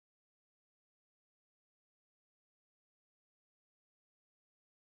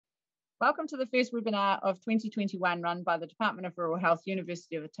Welcome to the first webinar of 2021 run by the Department of Rural Health,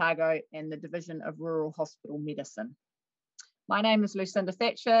 University of Otago and the Division of Rural Hospital Medicine. My name is Lucinda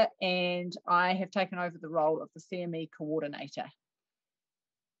Thatcher and I have taken over the role of the CME coordinator.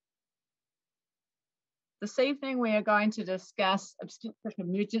 This evening we are going to discuss obstetric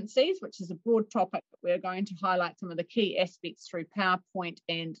emergencies, which is a broad topic, but we're going to highlight some of the key aspects through PowerPoint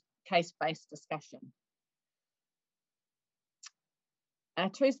and case-based discussion. Our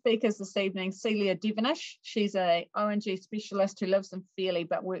two speakers this evening, Celia Devonish. She's a ONG specialist who lives in Fairlie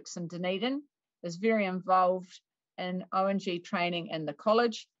but works in Dunedin, is very involved in ONG training in the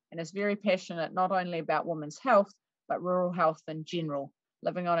college and is very passionate not only about women's health, but rural health in general,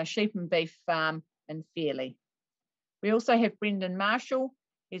 living on a sheep and beef farm in Fairlie. We also have Brendan Marshall.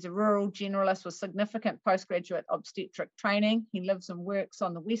 He's a rural generalist with significant postgraduate obstetric training. He lives and works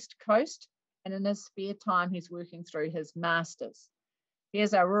on the West Coast, and in his spare time, he's working through his master's.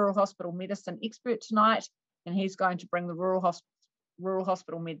 Here's our rural hospital medicine expert tonight, and he's going to bring the rural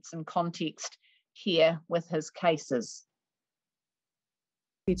hospital medicine context here with his cases.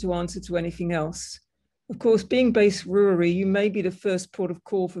 To answer to anything else. Of course, being based rurally, you may be the first port of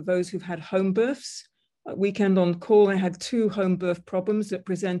call for those who've had home births. At Weekend on Call, I had 2 home birth problems that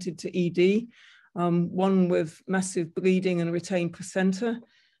presented to ED, one with massive bleeding and retained placenta,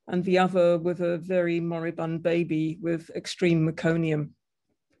 and the other with a very moribund baby with extreme meconium.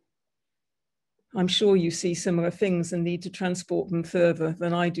 I'm sure you see similar things and need to transport them further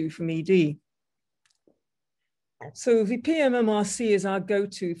than I do from ED. So the PMMRC is our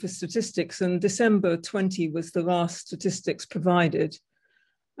go-to for statistics, and December 20 was the last statistics provided.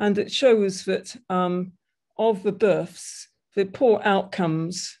 And it shows that of the births, the poor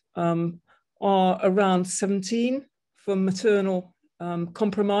outcomes are around 17 for maternal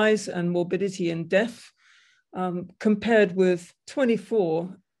compromise and morbidity and death, compared with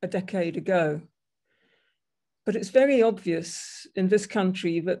 24 a decade ago. But it's very obvious in this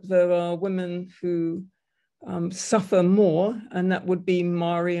country that there are women who suffer more, and that would be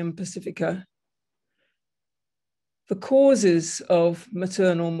Maori and Pacifica. The causes of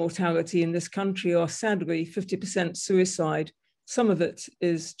maternal mortality in this country are sadly 50% suicide. Some of it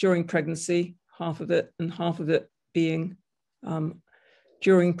is during pregnancy, half of it, and half of it being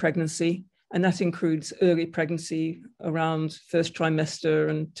during pregnancy. And that includes early pregnancy around first trimester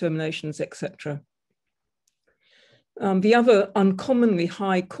and terminations, etc. The other uncommonly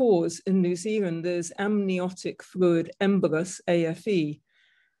high cause in New Zealand is amniotic fluid embolus, AFE,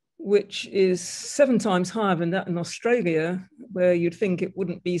 which is 7 times higher than that in Australia, where you'd think it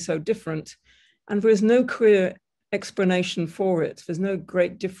wouldn't be so different. And there is no clear explanation for it. There's no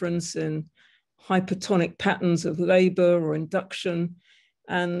great difference in hypertonic patterns of labor or induction.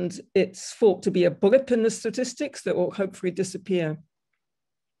 And it's thought to be a blip in the statistics that will hopefully disappear.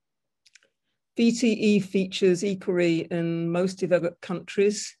 VTE features equally in most developed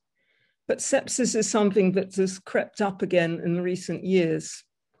countries, but sepsis is something that has crept up again in recent years.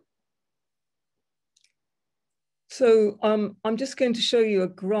 So I'm just going to show you a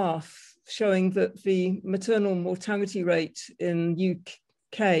graph showing that the maternal mortality rate in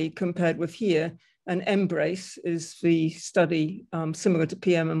UK compared with here, and Embrace is the study similar to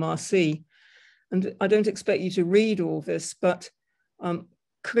PMMRC. And I don't expect you to read all this, but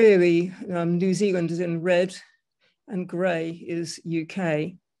clearly, New Zealand is in red and grey is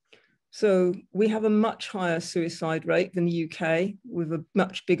UK. So we have a much higher suicide rate than the UK with a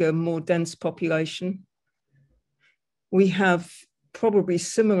much bigger, more dense population. We have probably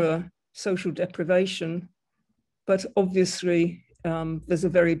similar social deprivation, but obviously there's a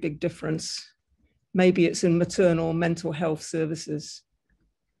very big difference. Maybe it's in maternal mental health services.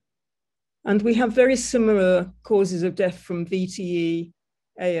 And we have very similar causes of death from VTE,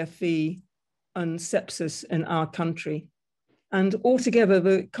 AFE and sepsis in our country. And altogether,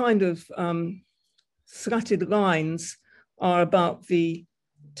 the kind of slatted lines are about the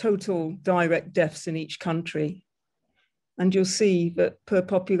total direct deaths in each country. And you'll see that per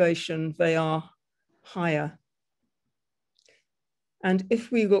population, they are higher. And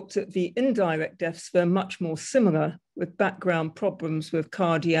if we looked at the indirect deaths, they're much more similar with background problems with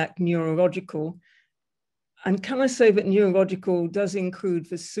cardiac, neurological. And can I say that neurological does include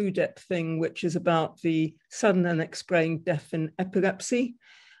the SUDEP thing, which is about the sudden and unexplained death in epilepsy,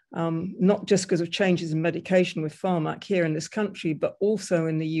 not just because of changes in medication with pharmac here in this country, but also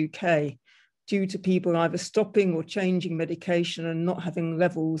in the UK, due to people either stopping or changing medication and not having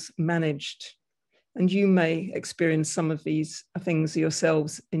levels managed. And you may experience some of these things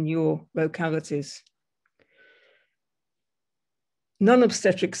yourselves in your localities.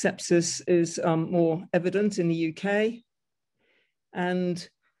 Non-obstetric sepsis is more evident in the UK. And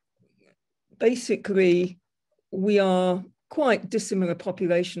basically, we are quite dissimilar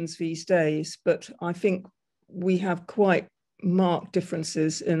populations these days, but I think we have quite marked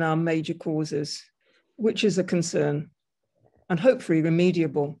differences in our major causes, which is a concern and hopefully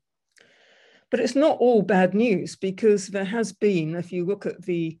remediable. But it's not all bad news, because there has been, if you look at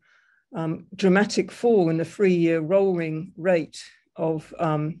the dramatic fall in the 3-year rolling rate of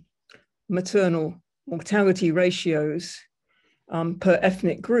maternal mortality ratios per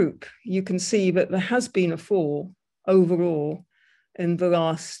ethnic group, you can see that there has been a fall overall in the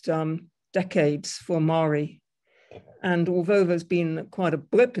last decades for Maori. And although there's been quite a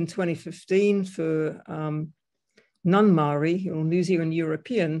blip in 2015 for non-Maori or New Zealand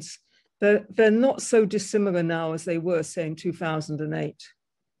Europeans, they're not so dissimilar now as they were, say, in 2008.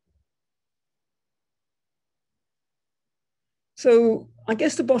 So I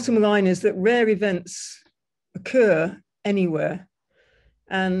guess the bottom line is that rare events occur anywhere,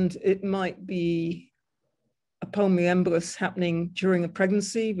 and it might be a pulmonary embolus happening during a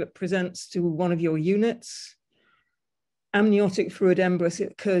pregnancy that presents to one of your units. Amniotic fluid embolus,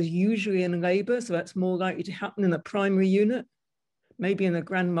 it occurs usually in labor, so that's more likely to happen in a primary unit, maybe in a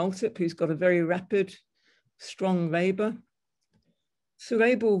grand multip who's got a very rapid, strong labor.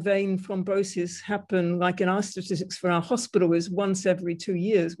 Cerebral vein thrombosis happen, like in our statistics for our hospital, is once every 2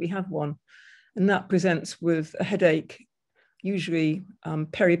 years we have one. And that presents with a headache, usually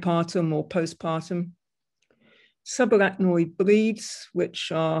peripartum or postpartum. Subarachnoid bleeds,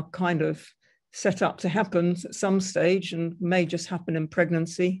 which are kind of set up to happen at some stage and may just happen in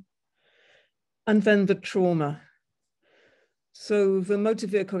pregnancy. And then the trauma. So the motor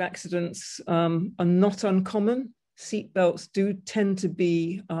vehicle accidents are not uncommon. Seatbelts do tend to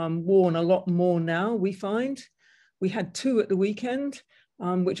be worn a lot more now, we find. We had 2 at the weekend,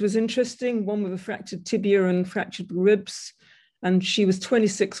 which was interesting, one with a fractured tibia and fractured ribs. And she was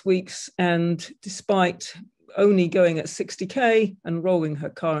 26 weeks, and despite only going at 60K and rolling her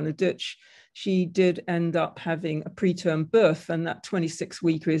car in a ditch, she did end up having a preterm birth, and that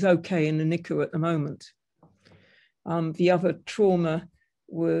 26-weeker is okay in the NICU at the moment. The other trauma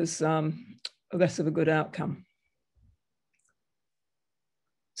was less of a good outcome.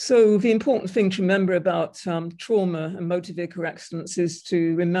 So the important thing to remember about trauma and motor vehicle accidents is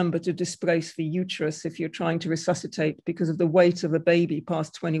to remember to displace the uterus if you're trying to resuscitate, because of the weight of a baby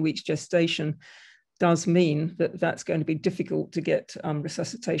past 20 weeks gestation does mean that that's going to be difficult to get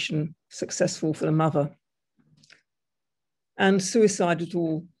resuscitation successful for the mother. And suicide at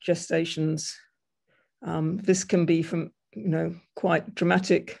all gestations. This can be from, quite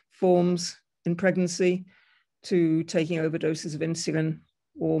dramatic forms in pregnancy to taking overdoses of insulin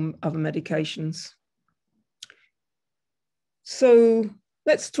or other medications. So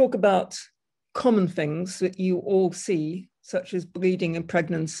let's talk about common things that you all see, such as bleeding in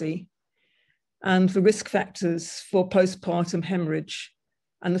pregnancy, and the risk factors for postpartum hemorrhage,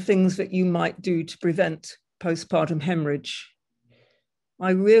 and the things that you might do to prevent postpartum hemorrhage. I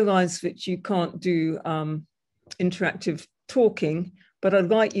realize that you can't do interactive talking, but I'd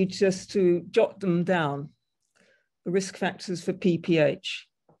like you just to jot them down. The risk factors for PPH.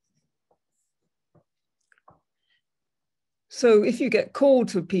 So if you get called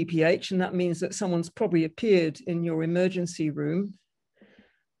to a PPH, and that means that someone's probably appeared in your emergency room,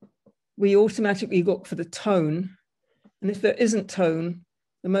 we automatically look for the tone. And if there isn't tone,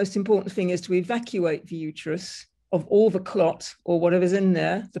 the most important thing is to evacuate the uterus of all the clot or whatever's in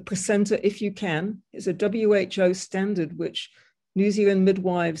there, the placenta if you can. It's a WHO standard which New Zealand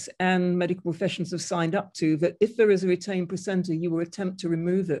midwives and medical professions have signed up to, that if there is a retained placenta, you will attempt to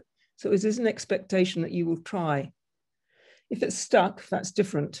remove it. So it is an expectation that you will try. If it's stuck, that's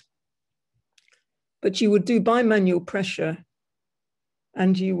different. But you would do bimanual pressure,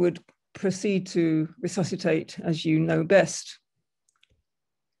 and you would proceed to resuscitate as you know best.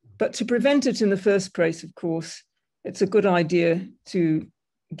 But to prevent it in the first place, of course, it's a good idea to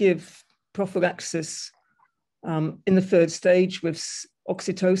give prophylaxis in the 3rd stage with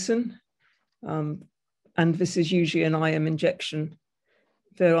oxytocin, and this is usually an IM injection.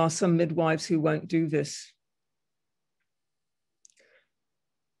 There are some midwives who won't do this.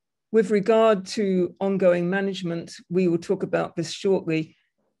 With regard to ongoing management, we will talk about this shortly.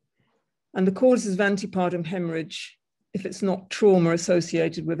 And the causes of antepartum hemorrhage, if it's not trauma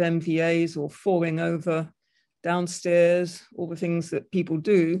associated with MVAs or falling over downstairs, all the things that people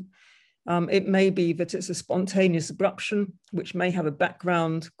do, it may be that it's a spontaneous abruption, which may have a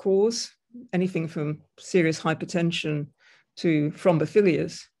background cause, anything from serious hypertension to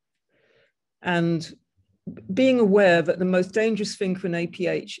thrombophilias. And being aware that the most dangerous thing for an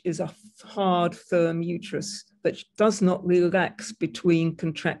APH is a hard, firm uterus that does not relax between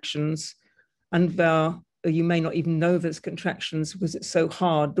contractions and you may not even know there's contractions because it's so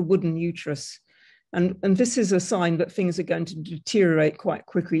hard, the wooden uterus. And this is a sign that things are going to deteriorate quite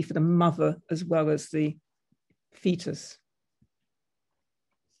quickly for the mother as well as the fetus.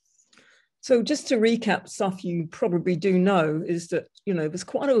 So just to recap stuff you probably do know is that, there's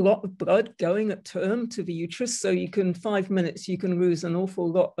quite a lot of blood going at term to the uterus. So 5 minutes, you can lose an awful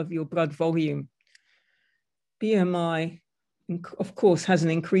lot of your blood volume. BMI, of course, has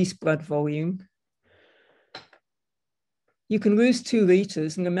an increased blood volume. You can lose 2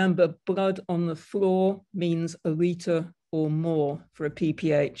 liters, and remember, blood on the floor means a liter or more for a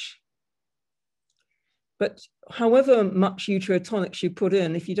pph. But however much uterotonics you put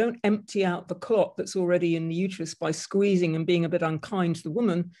in, if you don't empty out the clot that's already in the uterus by squeezing and being a bit unkind to the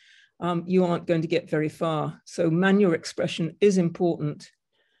woman, you aren't going to get very far. So manual expression is important.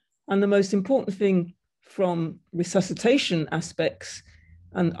 And the most important thing from resuscitation aspects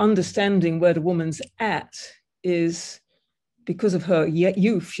and understanding where the woman's at is, because of her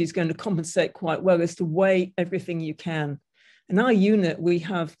youth, she's going to compensate quite well, is to weigh everything you can. In our unit, we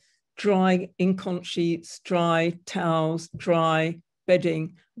have dry incon sheets, dry towels, dry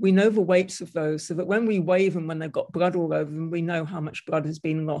bedding. We know the weights of those so that when we weigh them, when they've got blood all over them, we know how much blood has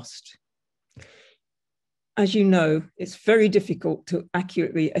been lost. As you know, it's very difficult to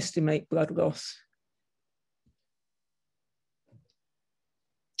accurately estimate blood loss.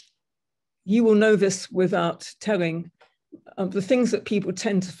 You will know this without telling. The things that people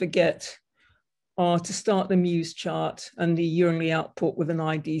tend to forget are to start the Muse chart and the urinary output with an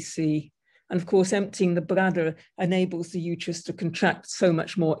IDC. And of course, emptying the bladder enables the uterus to contract so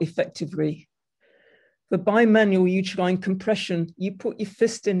much more effectively. The bimanual uterine compression, you put your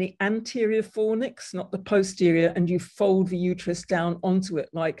fist in the anterior fornix, not the posterior, and you fold the uterus down onto it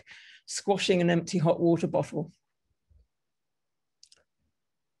like squashing an empty hot water bottle.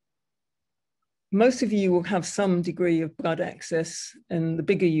 Most of you will have some degree of blood access in the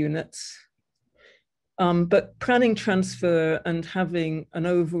bigger units. But planning transfer and having an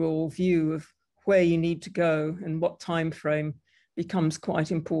overall view of where you need to go and what time frame becomes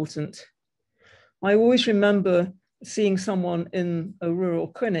quite important. I always remember seeing someone in a rural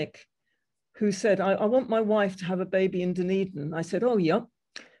clinic who said, I want my wife to have a baby in Dunedin. I said, oh, yeah.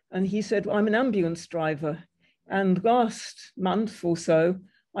 And he said, well, I'm an ambulance driver. And last month or so,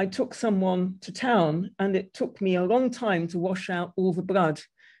 I took someone to town and it took me a long time to wash out all the blood.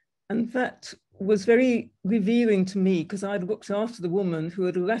 And that was very revealing to me because I'd looked after the woman who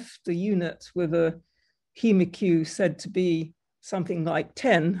had left the unit with a HemoQ said to be something like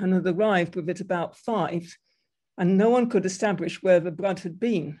 10 and had arrived with it about 5. And no one could establish where the blood had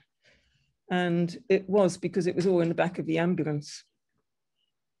been. And it was because it was all in the back of the ambulance.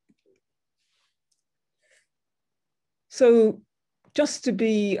 So just to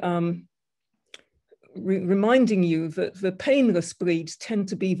be reminding you that the painless bleeds tend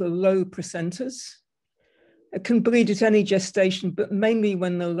to be the low placentas. It can bleed at any gestation, but mainly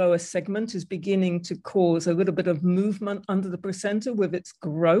when the lower segment is beginning to cause a little bit of movement under the placenta with its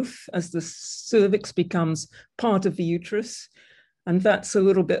growth as the cervix becomes part of the uterus. And that's a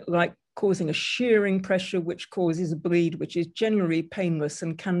little bit like causing a shearing pressure, which causes a bleed, which is generally painless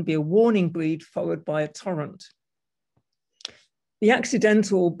and can be a warning bleed followed by a torrent. The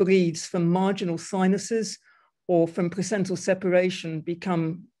accidental bleeds from marginal sinuses or from placental separation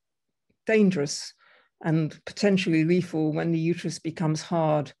become dangerous and potentially lethal when the uterus becomes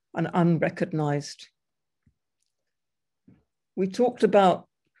hard and unrecognized. We talked about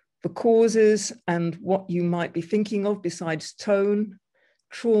the causes and what you might be thinking of besides tone,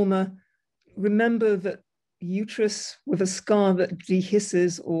 trauma. Remember that uterus with a scar that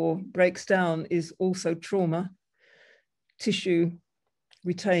dehisces or breaks down is also trauma. Tissue,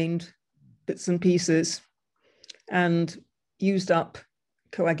 retained bits and pieces, and used up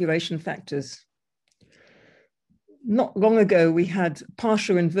coagulation factors. Not long ago, we had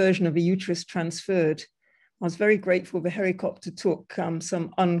partial inversion of a uterus transferred. I was very grateful the helicopter took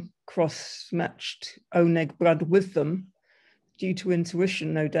some uncross-matched ONEG blood with them, due to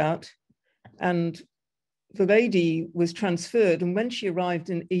intuition, no doubt. And the lady was transferred, and when she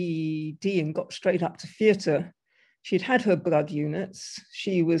arrived in EED and got straight up to theatre, she'd had her blood units.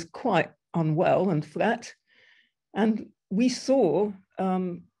 She was quite unwell and flat. And we saw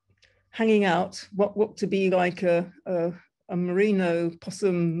hanging out what looked to be like a merino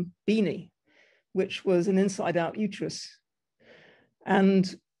possum beanie, which was an inside-out uterus.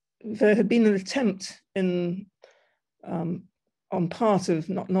 And there had been an attempt on part of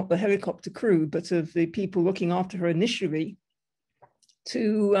not the helicopter crew, but of the people looking after her initially,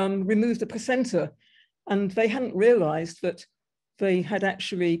 to remove the placenta. And they hadn't realized that they had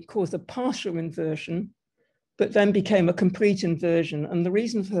actually caused a partial inversion, but then became a complete inversion. And the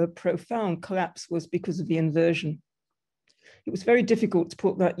reason for the profound collapse was because of the inversion. It was very difficult to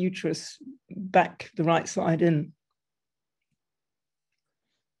put that uterus back the right side in.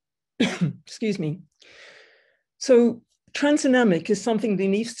 Excuse me. So transdynamic is something the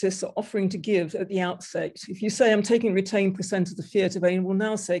anaesthetists are offering to give at the outset. If you say, I'm taking retained placenta to theatre, they will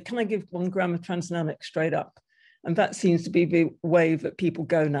now say, can I give 1 gram of transdynamic straight up? And that seems to be the way that people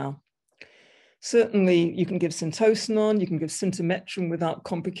go now. Certainly, you can give syntocinon, you can give symptometrin without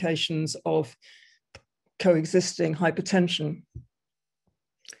complications of coexisting hypertension.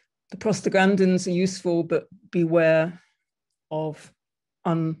 The prostaglandins are useful, but beware of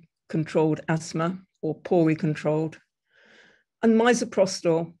uncontrolled asthma or poorly controlled. And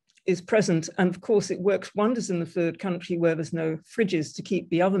misoprostol is present, and of course it works wonders in the third country where there's no fridges to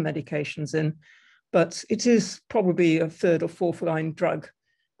keep the other medications in, but it is probably a third or fourth line drug,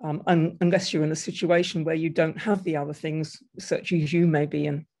 unless you're in a situation where you don't have the other things, such as you may be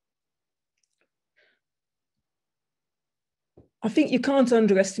in. I think you can't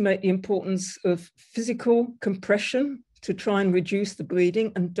underestimate the importance of physical compression to try and reduce the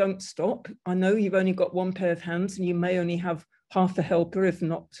bleeding, and don't stop. I know you've only got 1 pair of hands and you may only have half a helper, if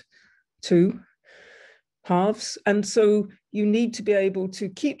not 2 halves. And so you need to be able to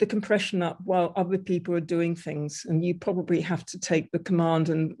keep the compression up while other people are doing things. And you probably have to take the command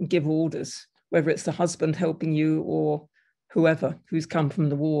and give orders, whether it's the husband helping you or whoever who's come from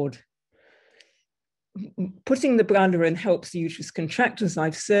the ward. Putting the bladder in helps the uterus contract, as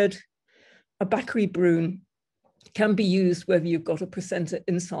I've said. A Bakri balloon can be used whether you've got a placenta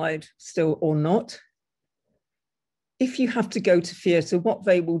inside still or not. If you have to go to theatre, what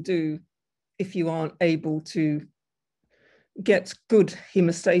they will do if you aren't able to get good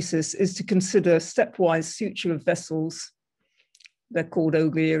hemostasis is to consider stepwise suture of vessels. They're called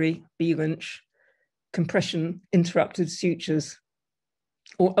O'Leary, B-Lynch, compression interrupted sutures,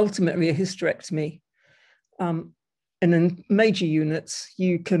 or ultimately a hysterectomy. And in major units,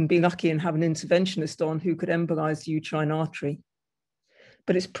 you can be lucky and have an interventionist on who could embolize the uterine artery.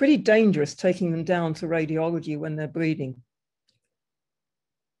 But it's pretty dangerous taking them down to radiology when they're bleeding.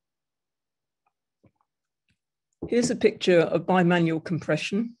 Here's a picture of bimanual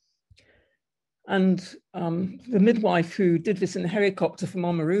compression. And the midwife who did this in a helicopter from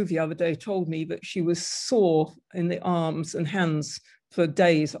Oamaru the other day told me that she was sore in the arms and hands for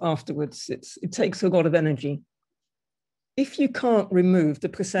days afterwards. It takes a lot of energy. If you can't remove the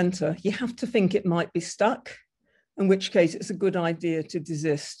placenta, you have to think it might be stuck, in which case it's a good idea to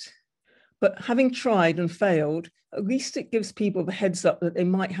desist. But having tried and failed, at least it gives people the heads up that they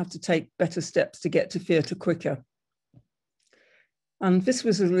might have to take better steps to get to theatre quicker. And this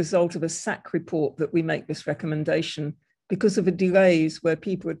was a result of a SAC report that we make this recommendation because of the delays where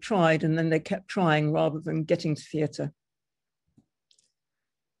people had tried and then they kept trying rather than getting to theatre.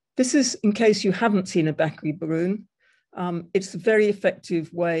 This is in case you haven't seen a Bakri balloon. It's a very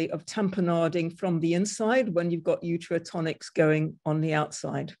effective way of tamponading from the inside when you've got uterotonics going on the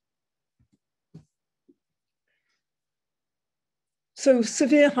outside. So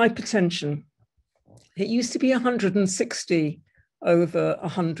severe hypertension. It used to be 160 over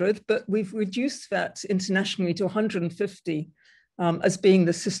 100, but we've reduced that internationally to 150 as being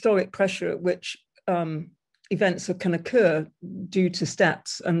the systolic pressure at which events can occur due to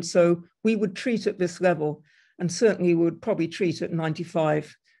stats. And so we would treat at this level, and certainly would probably treat at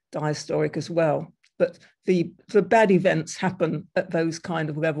 95 diastolic as well. But the bad events happen at those kind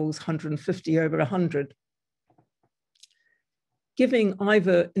of levels, 150 over 100. Giving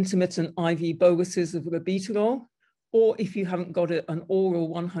either intermittent IV boluses of labetalol, or if you haven't got it, an oral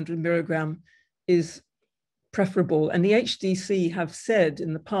 100 milligram is preferable. And the HDC have said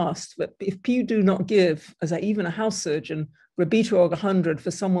in the past that if you do not give, as even a house surgeon, labetalol 100 for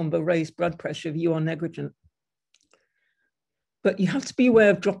someone with raised blood pressure, you are negligent. But you have to be aware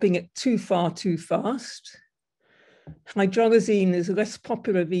of dropping it too far too fast. Hydralazine is less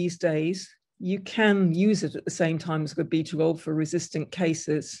popular these days. You can use it at the same time as labetalol for resistant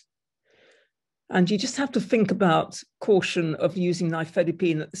cases. And you just have to think about caution of using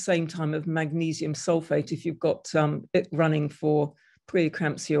nifedipine at the same time of magnesium sulfate if you've got it running for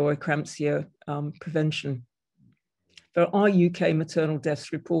preeclampsia or eclampsia prevention. There are UK maternal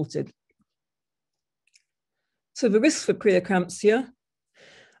deaths reported. So the risks for preeclampsia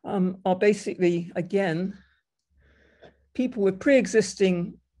are basically, again, people with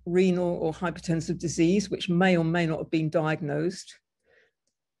pre-existing renal or hypertensive disease, which may or may not have been diagnosed,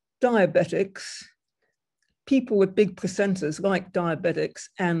 diabetics, people with big placentas like diabetics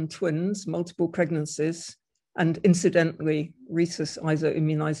and twins, multiple pregnancies, and incidentally, rhesus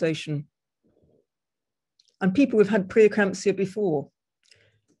isoimmunization. And people who've had preeclampsia before.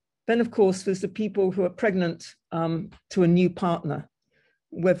 Then, of course, there's the people who are pregnant to a new partner,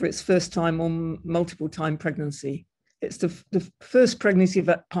 whether it's first time or multiple time pregnancy. It's the first pregnancy of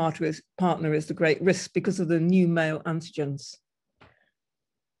that partner is the great risk because of the new male antigens.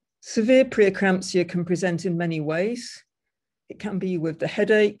 Severe preeclampsia can present in many ways. It can be with the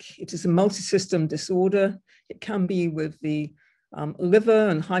headache. It is a multi-system disorder. It can be with the liver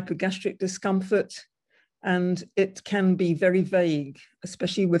and hypogastric discomfort. And it can be very vague,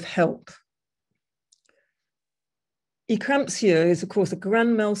 especially with HELP. Eclampsia is, of course, a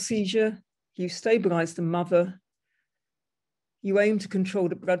grand mal seizure. You stabilize the mother. You aim to control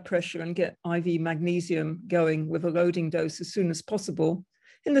the blood pressure and get IV magnesium going with a loading dose as soon as possible.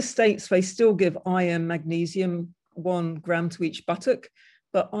 In the States, they still give IM magnesium, 1 gram to each buttock,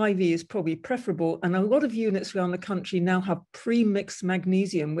 but IV is probably preferable. And a lot of units around the country now have pre-mixed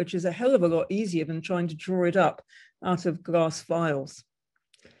magnesium, which is a hell of a lot easier than trying to draw it up out of glass vials.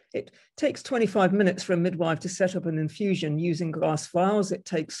 It takes 25 minutes for a midwife to set up an infusion using glass vials. It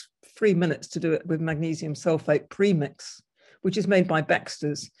takes 3 minutes to do it with magnesium sulfate premix, which is made by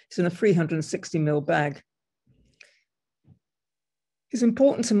Baxter's. It's in a 360 ml bag. It's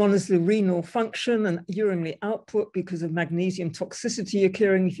important to monitor the renal function and urinary output because of magnesium toxicity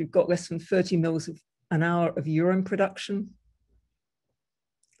occurring if you've got less than 30 mils an hour of urine production.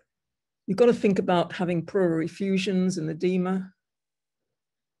 You've got to think about having pleural effusions and edema.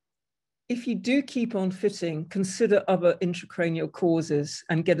 If you do keep on fitting, consider other intracranial causes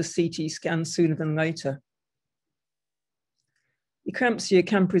and get a CT scan sooner than later. Eclampsia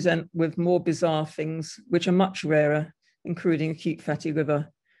can present with more bizarre things, which are much rarer, including acute fatty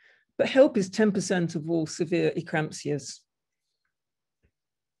liver. But HELP is 10% of all severe eclampsias.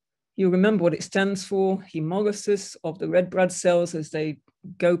 You remember what it stands for, hemolysis of the red blood cells as they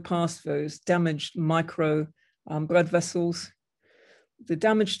go past those damaged micro blood vessels, the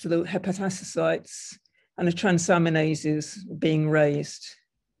damage to the hepatocytes, and the transaminases being raised.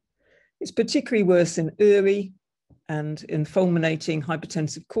 It's particularly worse in early and in fulminating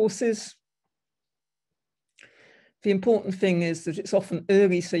hypertensive courses. The important thing is that it's often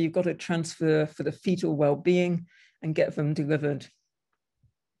early, so you've got to transfer for the fetal well-being and get them delivered.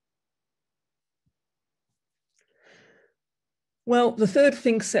 Well, the third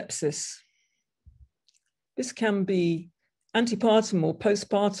thing, sepsis. This can be antepartum or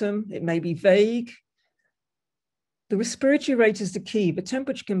postpartum. It may be vague. The respiratory rate is the key. The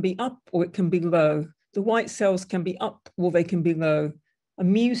temperature can be up or it can be low. The white cells can be up or they can be low. A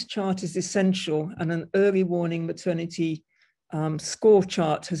Muse chart is essential, and an early warning maternity score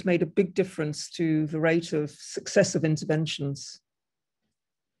chart has made a big difference to the rate of success of interventions.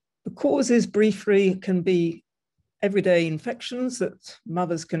 The causes briefly can be everyday infections that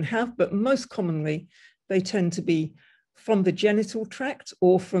mothers can have, but most commonly they tend to be from the genital tract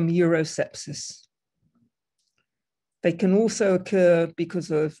or from urosepsis. They can also occur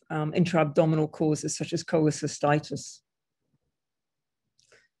because of intra-abdominal causes such as cholecystitis.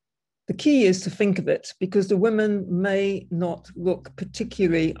 The key is to think of it because the women may not look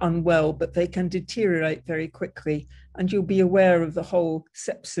particularly unwell, but they can deteriorate very quickly. And you'll be aware of the whole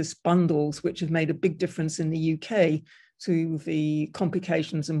sepsis bundles, which have made a big difference in the UK to the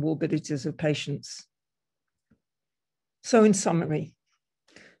complications and morbidities of patients. So in summary,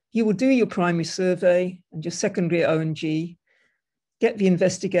 you will do your primary survey and your secondary O&G, get the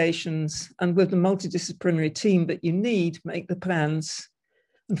investigations, and with the multidisciplinary team that you need, make the plans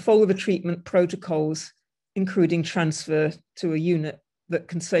and follow the treatment protocols, including transfer to a unit that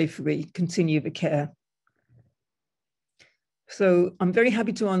can safely continue the care. So I'm very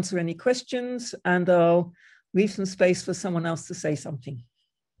happy to answer any questions, and I'll leave some space for someone else to say something.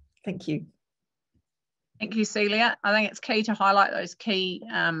 Thank you. Thank you, Celia. I think it's key to highlight those key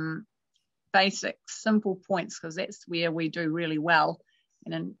basic, simple points, because that's where we do really well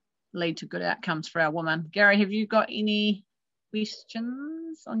and then lead to good outcomes for our women. Gary, have you got any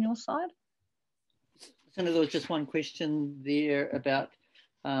questions on your side? Senator, there was just one question there about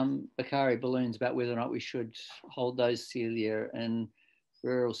Bakari balloons, about whether or not we should hold those, Celia, in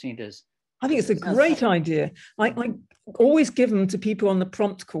rural centres. I think it's a great idea. I always give them to people on the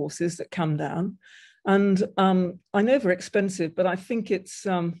prompt courses that come down. And I know they're expensive, but I think it's,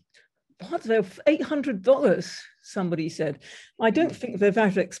 what, they're $800, somebody said. I don't think they're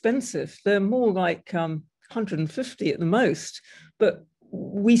that expensive. They're more like 150 at the most, but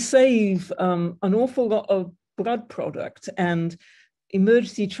we save an awful lot of blood product and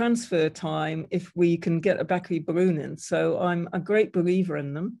emergency transfer time if we can get a Bakari balloon in. So I'm a great believer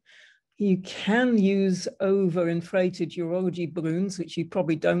in them. You can use over-inflated urology balloons, which you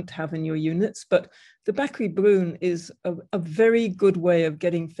probably don't have in your units, but the Bakary balloon is a very good way of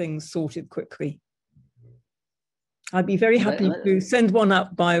getting things sorted quickly. I'd be very happy to send one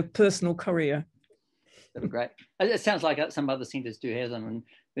up by a personal courier. That'd be great. It sounds like some other centres do have them,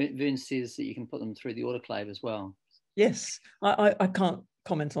 and Vern says that you can put them through the autoclave as well. Yes, I can't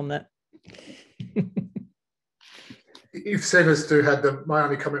comment on that. If centres do have them, my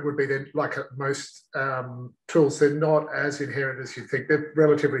only comment would be that, like most tools, they're not as inherent as you think. They're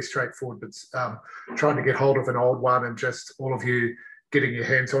relatively straightforward, but trying to get hold of an old one and just all of you getting your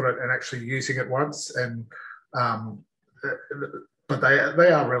hands on it and actually using it once, and but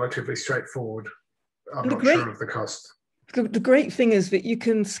they are relatively stracheforward. I'm not sure of the cost. The great thing is that you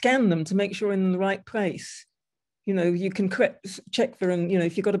can scan them to make sure you're in the right place. You know, you can check for them. You know,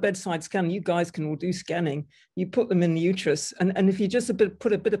 if you've got a bedside scan, you guys can all do scanning. You put them in the uterus, and if you just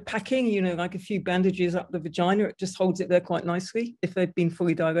put a bit of packing, you know, like a few bandages up the vagina, it just holds it there quite nicely if they've been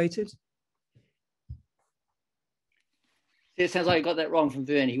fully dilated. It sounds like I got that wrong from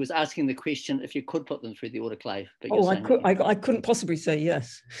Vern. He was asking the question if you could put them through the autoclave. But I couldn't possibly say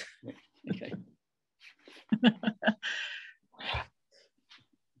yes. Okay.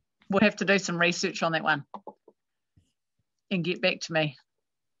 We'll have to do some research on that one and get back to me.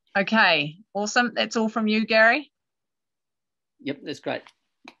 Okay, awesome. That's all from you, Gary? Yep, that's great.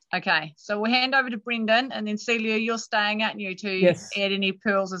 Okay, so we'll hand over to Brendan, and then Celia, you're staying out, and you two add any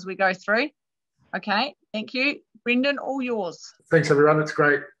pearls as we go through. Okay, thank you. Brendan, all yours. Thanks, everyone. It's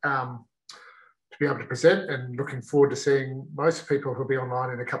great to be able to present, and looking forward to seeing most people who'll be online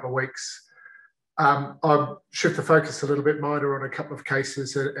in a couple of weeks. I'll shift the focus a little bit minor on a couple of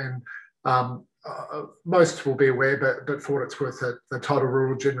cases, and most will be aware, but for what it's worth, the title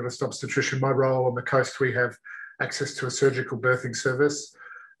rural generalist obstetrician, my role on the coast, we have access to a surgical birthing service,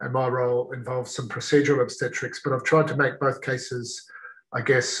 and my role involves some procedural obstetrics, but I've tried to make both cases, I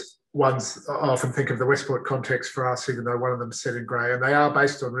guess, ones, I often think of the Westport context for us, even though one of them is set in grey, and they are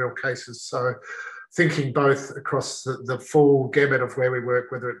based on real cases. So thinking both across the full gamut of where we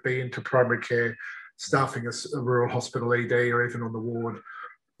work, whether it be into primary care, staffing a rural hospital ED, or even on the ward,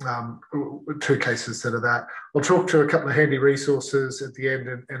 two cases that are that. I'll talk to a couple of handy resources at the end,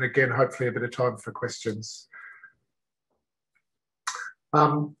 and again, hopefully a bit of time for questions.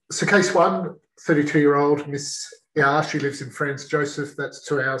 So case one, 32-year-old Miss ER, she lives in Franz Joseph, that's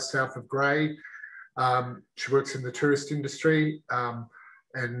 2 hours south of Grey. She works in the tourist industry,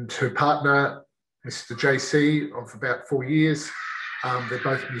 and her partner, Mr. JC, of about 4 years. They're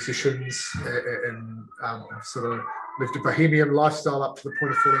both musicians and have sort of lived a bohemian lifestyle up to the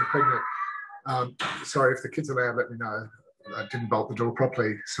point of falling pregnant. Sorry, if the kids are loud, let me know. I didn't bolt the door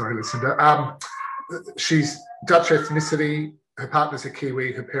properly. Sorry, Lucinda. She's Dutch ethnicity. Her partner's a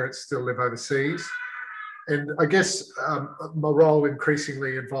Kiwi. Her parents still live overseas. And I guess my role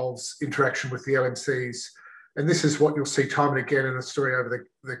increasingly involves interaction with the LMCs. And this is what you'll see time and again in the story over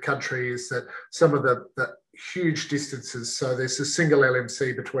the country, is that some of the huge distances. So there's a single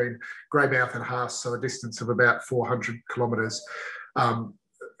LMC between Greymouth and Haas, so a distance of about 400 kilometres.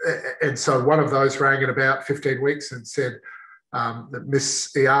 And so one of those rang in about 15 weeks and said that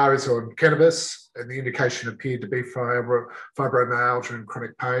Miss ER is on cannabis, and the indication appeared to be fibromyalgia and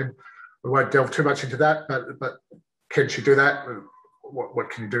chronic pain. We won't delve too much into that, but can she do that? What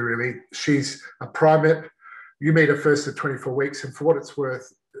can you do, really? She's a primate. You meet her first at 24 weeks, and for what it's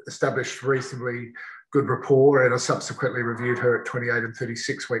worth, established reasonably good rapport, and I subsequently reviewed her at 28 and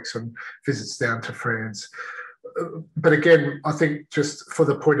 36 weeks on visits down to France. But again, I think just for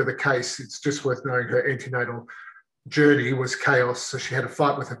the point of the case, it's just worth knowing her antenatal journey was chaos. So she had a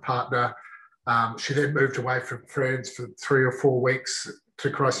fight with her partner. She then moved away from France for 3 or 4 weeks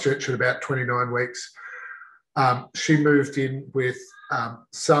to Christchurch at about 29 weeks. She moved in with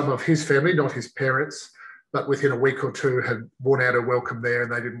some of his family, not his parents, but within a week or two had worn out her welcome there,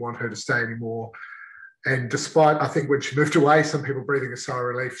 and they didn't want her to stay anymore. And despite, I think when she moved away, some people breathing a sigh of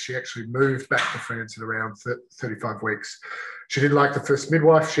relief, she actually moved back to France at around 35 weeks. She didn't like the first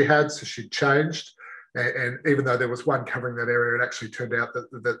midwife she had, so she changed. And even though there was one covering that area, it actually turned out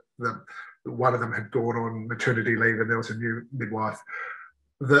that one of them had gone on maternity leave and there was a new midwife.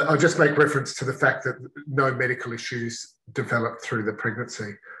 I just make reference to the fact that no medical issues developed through the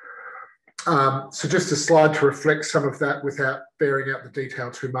pregnancy. So just a slide to reflect some of that without bearing out the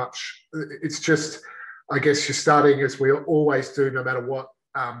detail too much. It's just, I guess you're starting, as we always do, no matter what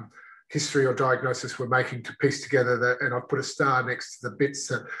history or diagnosis we're making, to piece together that, and I've put a star next to the bits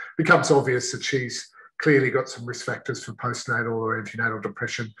that becomes obvious that she's clearly got some risk factors for postnatal or antenatal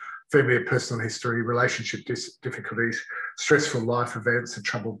depression family and personal history, relationship difficulties, stressful life events, and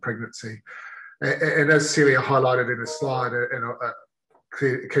troubled pregnancy. And as Celia highlighted in a slide, and I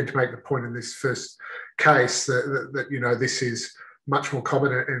keen to make the point in this first case that you know, this is much more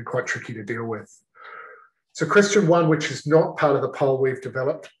common and quite tricky to deal with. So question one, which is not part of the poll we've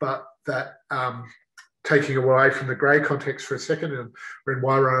developed, but that taking away from the grey context for a second, and we're in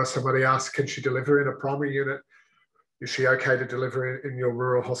Wairau, somebody asked, can she deliver in a primary unit? Is she okay to deliver in your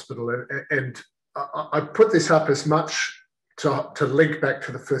rural hospital? And I put this up as much to link back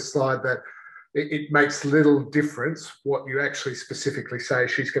to the first slide, that it makes little difference what you actually specifically say.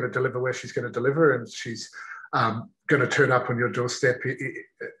 She's going to deliver where she's going to deliver, and she's going to turn up on your doorstep.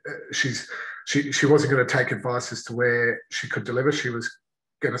 She wasn't going to take advice as to where she could deliver. She was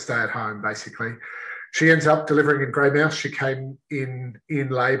going to stay at home, basically. She ends up delivering in Greymouth. She came in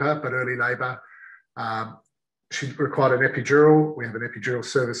labour, but early labour. She required an epidural. We have an epidural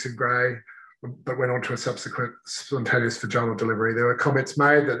service in Grey, but went on to a subsequent spontaneous vaginal delivery. There were comments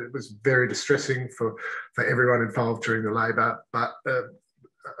made that it was very distressing for everyone involved during the labour, but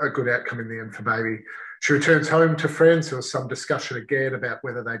a good outcome in the end for baby. She returns home to friends. There was some discussion again about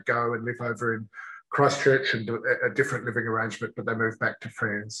whether they'd go and live over in Christchurch and do a different living arrangement, but they moved back to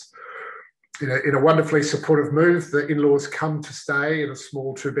friends. In a wonderfully supportive move, the in-laws come to stay in a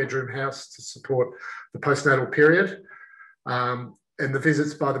small 2-bedroom house to support the postnatal period. And the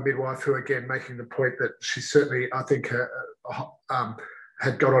visits by the midwife, who again making the point that she certainly, I think,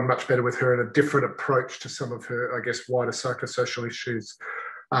 had got on much better with her, and a different approach to some of her, I guess, wider psychosocial issues.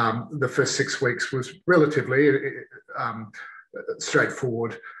 The first 6 weeks was relatively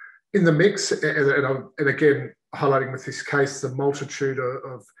straightforward. In the mix, and again, highlighting with this case the multitude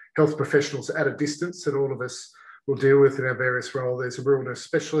of health professionals at a distance that all of us will deal with in our various roles. There's a rural nurse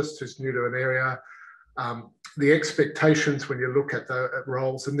specialist who's new to an area. The expectations when you look at the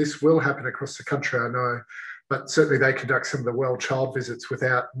roles, and this will happen across the country, I know, but certainly they conduct some of the well child visits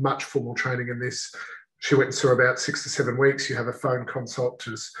without much formal training in this. She went and saw about 6 to 7 weeks. You have a phone consult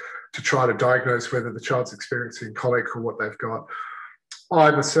to try to diagnose whether the child's experiencing colic or what they've got.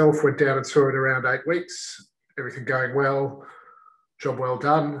 I myself went down and saw it around 8 weeks, everything going well, job well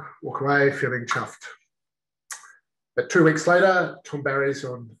done, walk away feeling chuffed. But 2 weeks later, Tom Barry's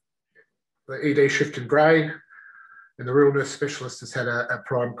on the ED shift in Grey, and the rural nurse specialist has had a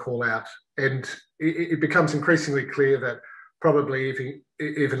prime call out. And it becomes increasingly clear that probably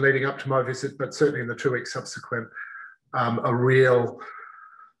even leading up to my visit, but certainly in the 2 weeks subsequent, a real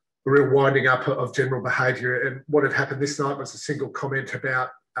winding up of general behaviour. And what had happened this night was a single comment about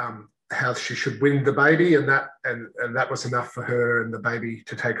how she should wind the baby, and that was enough for her and the baby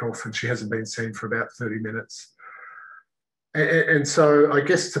to take off, and she hasn't been seen for about 30 minutes. And so I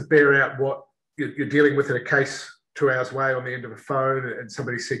guess to bear out what you're dealing with in a case 2 hours away on the end of a phone and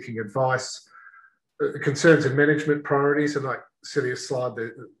somebody seeking advice, concerns and management priorities, and like Celia's slide,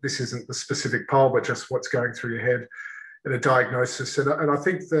 this isn't the specific poll, but just what's going through your head, and a diagnosis. And I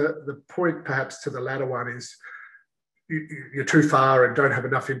think the point perhaps to the latter one is you're too far and don't have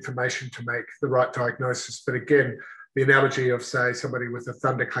enough information to make the right diagnosis. But again, the analogy of, say, somebody with a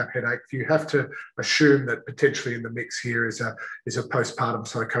thunderclap headache, you have to assume that potentially in the mix here is a postpartum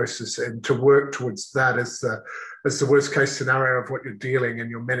psychosis, and to work towards that as the worst case scenario of what you're dealing, and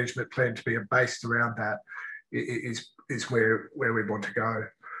your management plan to be based around that is where we want to go.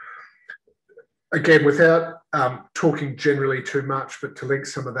 Again, without talking generally too much, but to link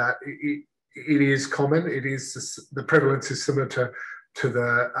some of that, it is common. It is the prevalence is similar to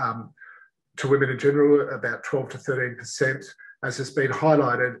women in general, about 12 to 13%. As has been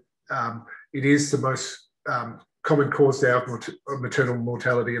highlighted, it is the most common cause now of maternal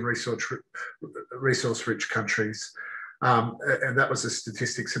mortality in resource-rich countries. And that was a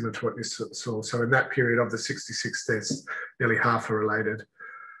statistic similar to what you saw. So in that period of the 66 deaths, nearly half are related.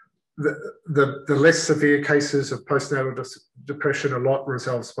 The less severe cases of postnatal depression, a lot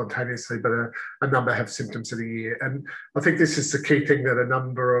resolve spontaneously, but a number have symptoms of the year. And I think this is the key thing that a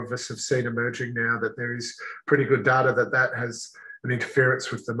number of us have seen emerging now, that there is pretty good data that has an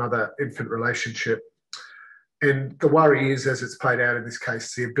interference with the mother-infant relationship. And the worry is, as it's played out in this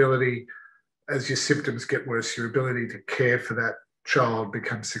case, the ability, as your symptoms get worse, your ability to care for that child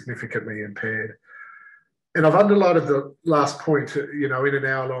becomes significantly impaired. And I've underlined the last point, in an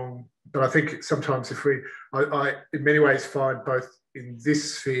hour long, but I think sometimes I in many ways find both in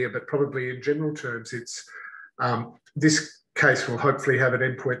this sphere, but probably in general terms, it's this case will hopefully have an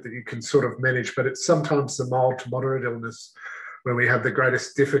endpoint that you can sort of manage, but it's sometimes the mild to moderate illness where we have the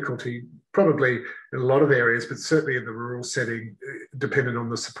greatest difficulty, probably in a lot of areas, but certainly in the rural setting, depending on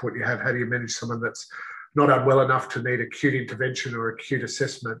the support you have. How do you manage someone that's not unwell enough to need acute intervention or acute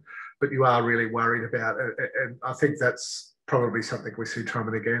assessment, but you are really worried about it. And I think that's probably something we see time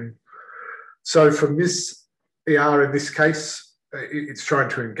and again. So for Miss ER in this case, it's trying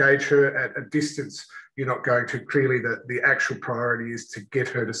to engage her at a distance. You're not going to. Clearly, the actual priority is to get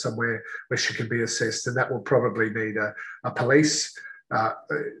her to somewhere where she can be assessed, and that will probably need a police,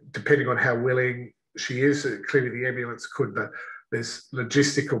 depending on how willing she is. Clearly, the ambulance could, but there's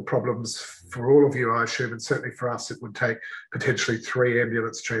logistical problems for all of you, I assume, and certainly for us, it would take potentially 3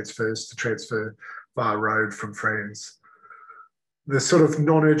 ambulance transfers to transfer via road from France. The sort of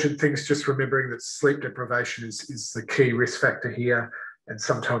non-urgent things, just remembering that sleep deprivation is the key risk factor here, and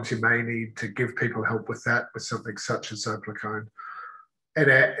sometimes you may need to give people help with that, with something such as Zopiclone.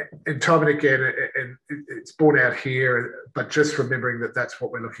 And time and again, and it's borne out here, but just remembering that that's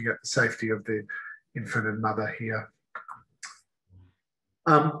what we're looking at, the safety of the infant and mother here.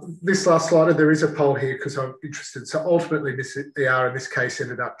 This last slide, there is a poll here because I'm interested. So ultimately, Miss ER in this case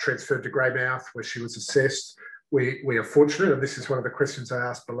ended up transferred to Greymouth, where she was assessed. We are fortunate, and this is one of the questions I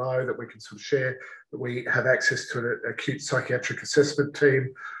asked below that we can sort of share, that we have access to an acute psychiatric assessment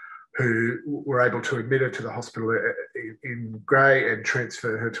team who were able to admit her to the hospital in Grey and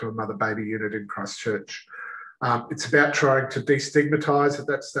transfer her to a mother-baby unit in Christchurch. It's about trying to destigmatise at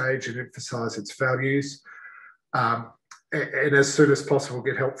that stage and emphasise its values. And as soon as possible,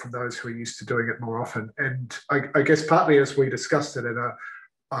 get help from those who are used to doing it more often. And I guess partly as we discussed it, and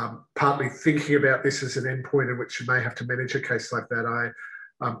partly thinking about this as an endpoint in which you may have to manage a case like that,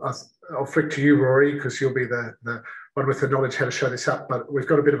 I'll flick to you, Rory, because you'll be the one with the knowledge how to show this up. But we've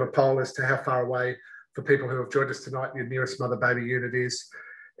got a bit of a poll as to how far away, for people who have joined us tonight, your nearest mother-baby unit is.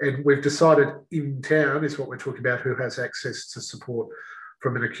 And we've decided in town is what we're talking about, who has access to support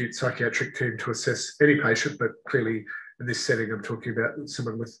from an acute psychiatric team to assess any patient, but clearly in this setting, I'm talking about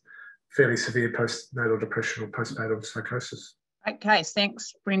someone with fairly severe postnatal depression or postpartum psychosis. Okay,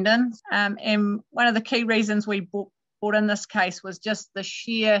 thanks, Brendan. And one of the key reasons we brought in this case was just the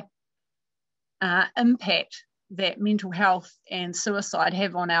sheer impact that mental health and suicide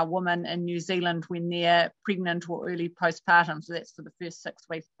have on our women in New Zealand when they're pregnant or early postpartum. So that's for the first 6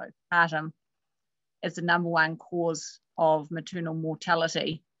 weeks postpartum, as the #1 cause of maternal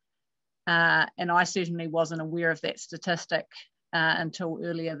mortality. And I certainly wasn't aware of that statistic until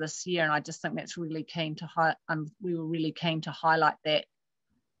earlier this year, and I just think that's really keen to we were really keen to highlight that,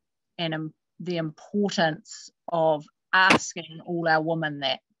 and the importance of asking all our women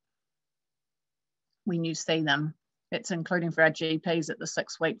that when you see them. That's including for our GPs at the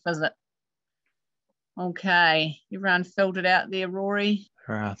 6-week visit. Okay, everyone filled it out there, Rory?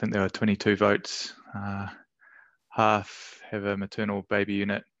 I think there were 22 votes. Half have a maternal baby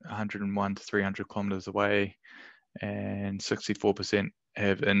unit 101 to 300 kilometres away, and 64%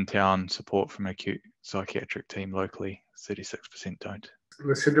 have in-town support from an acute psychiatric team locally. 36% don't.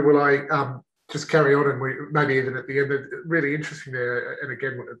 Lucinda, will I just carry on, and we maybe even at the end, really interesting there, and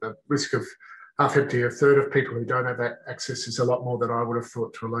again, the risk of half empty, a third of people who don't have that access is a lot more than I would have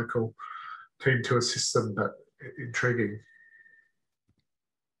thought to a local team to assist them, but intriguing.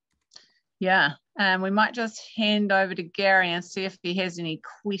 Yeah, we might just hand over to Gary and see if he has any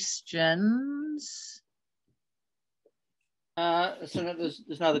questions. So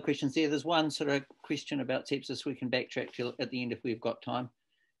there's no other questions there. There's one sort of question about sepsis. We can backtrack till at the end if we've got time.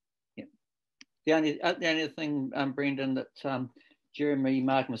 Yeah. The only thing, Brendan, that Jeremy,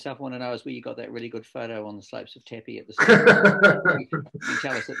 Mark, and myself want to know is where you got that really good photo on the slopes of Pepi at the start. You can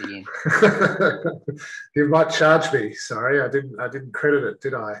tell us at the end. You might charge me. Sorry, I didn't credit it,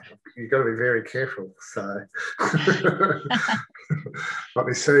 did I? You've got to be very careful. So, let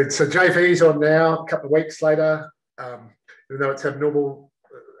me see. So JV's on now. A couple of weeks later, even though it's abnormal,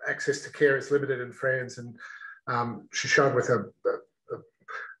 access to care is limited in France, and she's shown with an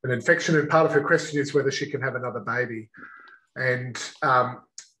infection. And part of her question is whether she can have another baby. And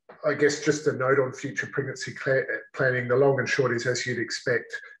I guess just a note on future pregnancy planning, the long and short is, as you'd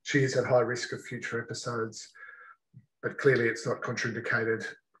expect, she is at high risk of future episodes, but clearly it's not contraindicated.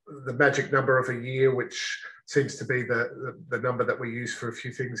 The magic number of a year, which seems to be the number that we use for a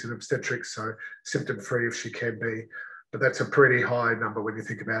few things in obstetrics, so symptom-free if she can be, but that's a pretty high number when you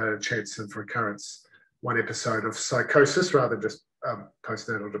think about it, a chance of recurrence, 1 episode of psychosis rather than just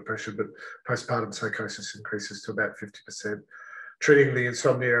postnatal depression, but postpartum psychosis increases to about 50%. Treating the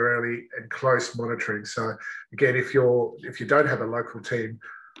insomnia early and close monitoring. So again, if you don't have a local team,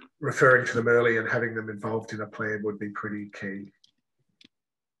 referring to them early and having them involved in a plan would be pretty key.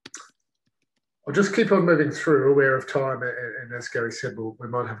 I'll just keep on moving through, aware of time, and as Gary said, we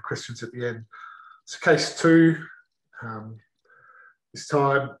might have questions at the end. So case 2, this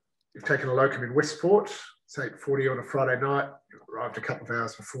time you've taken a locum in Westport. It's 8:40 on a Friday night. Arrived a couple of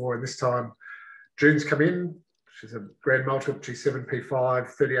hours before, and this time June's come in. She's a grand multiple G7P5,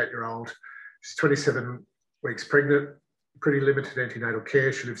 38-year-old. She's 27 weeks pregnant, pretty limited antenatal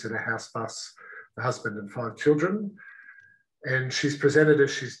care. She lives in a house bus, the husband and 5 children. And she's presented,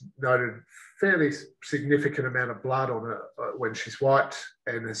 as she's noted, fairly significant amount of blood on her when she's white,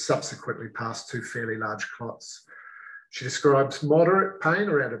 and has subsequently passed 2 fairly large clots. She describes moderate pain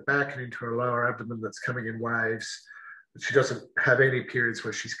around her back and into her lower abdomen that's coming in waves, but she doesn't have any periods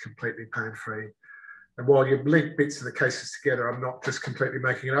where she's completely pain-free. And while you link bits of the cases together, I'm not just completely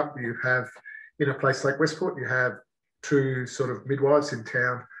making it up. You have, in a place like Westport, you have 2 sort of midwives in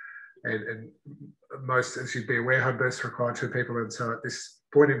town, and most, as you'd be aware, home births require 2 people. And so at this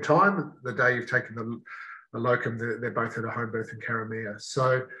point in time, the day you've taken the locum, they're both at a home birth in Karamea.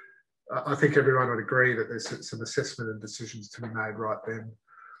 So I think everyone would agree that there's some assessment and decisions to be made right then.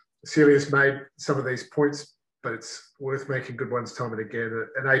 Celia's made some of these points, but it's worth making good ones time and again.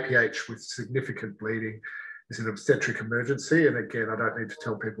 An APH with significant bleeding is an obstetric emergency. And again, I don't need to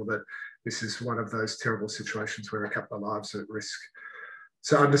tell people that this is one of those terrible situations where a couple of lives are at risk.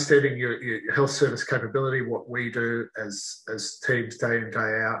 So understanding your health service capability, what we do as teams day in,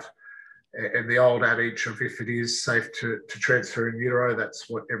 day out, and the old adage of if it is safe to transfer in utero, that's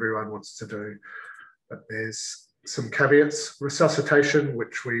what everyone wants to do. But there's some caveats. Resuscitation,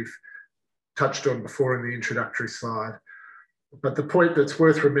 which we've touched on before in the introductory slide. But the point that's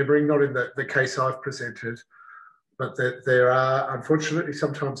worth remembering, not in the case I've presented, but that there are, unfortunately,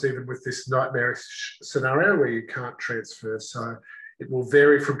 sometimes even with this nightmarish scenario where you can't transfer. So it will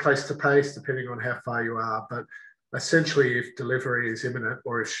vary from place to place depending on how far you are. But essentially, if delivery is imminent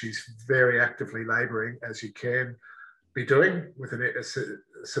or if she's very actively labouring, as you can be doing with a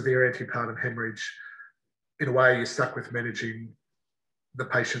severe antepartum hemorrhage, in a way you're stuck with managing the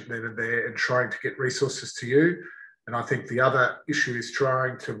patient then and there and trying to get resources to you. And I think the other issue is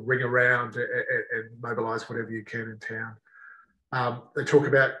trying to ring around and mobilise whatever you can in town. They talk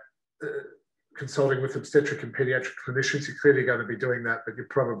about consulting with obstetric and paediatric clinicians. You're clearly going to be doing that, but you're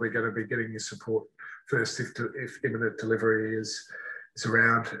probably going to be getting your support first if imminent delivery is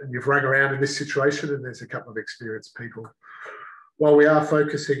around. And you've rung around in this situation, and there's a couple of experienced people. While we are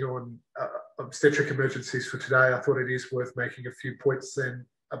focusing on obstetric emergencies for today, I thought it is worth making a few points then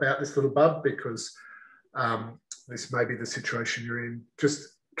about this little bub, because this may be the situation you're in.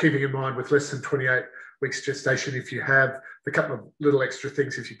 Just keeping in mind with less than 28 weeks gestation, if you have a couple of little extra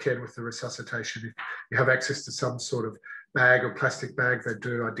things, if you can, with the resuscitation, if you have access to some sort of bag or plastic bag, they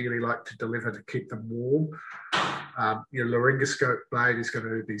do ideally like to deliver to keep them warm. Your laryngoscope blade is going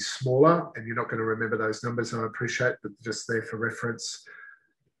to be smaller, and you're not going to remember those numbers, I appreciate, but just there for reference.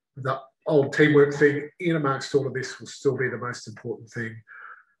 The old teamwork thing in amongst all of this will still be the most important thing.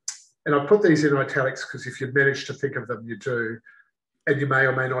 And I put these in italics because if you manage to think of them, you do. And you may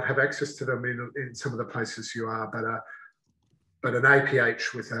or may not have access to them in some of the places you are. But an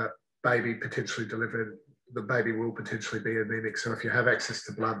APH with a baby potentially delivered, the baby will potentially be anemic. So if you have access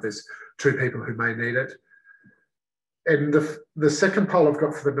to blood, there's 2 people who may need it. And the second poll I've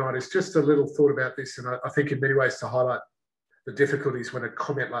got for the night is just a little thought about this. And I think in many ways to highlight the difficulties when a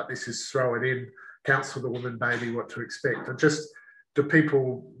comment like this is thrown in, counsel the woman, baby, what to expect. And just, do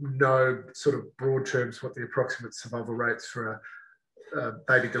people know sort of broad terms what the approximate survival rates for a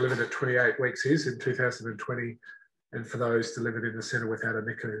baby delivered at 28 weeks is in 2020, and for those delivered in the centre without a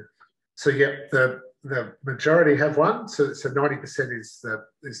NICU? So yeah, the majority have one. So 90%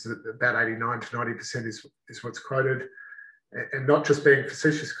 is about 89 to 90% is what's quoted, and not just being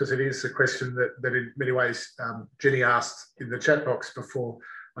facetious, because it is a question that in many ways Jenny asked in the chat box before.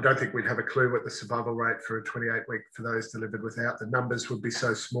 I don't think we'd have a clue what the survival rate for a 28-week for those delivered without. The numbers would be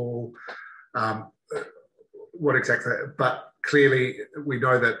so small. What exactly? But clearly, we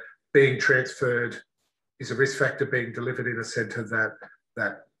know that being transferred is a risk factor. Being delivered in a centre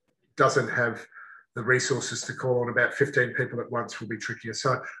that doesn't have the resources to call on about 15 people at once will be trickier.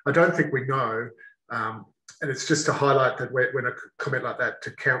 So I don't think we know. And it's just to highlight that when a comment like that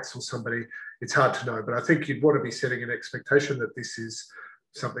to counsel somebody, it's hard to know. But I think you'd want to be setting an expectation that this is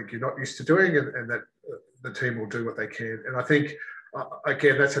something you're not used to doing, and that the team will do what they can. And I think,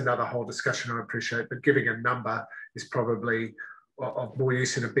 again, that's another whole discussion I appreciate, but giving a number is probably of more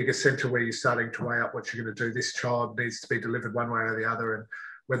use in a bigger centre where you're starting to weigh up what you're going to do. This child needs to be delivered one way or the other, and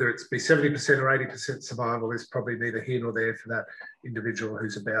whether it's be 70% or 80% survival is probably neither here nor there for that individual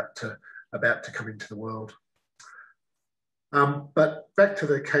who's about to come into the world. But back to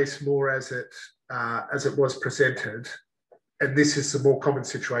the case more as it was presented. And this is the more common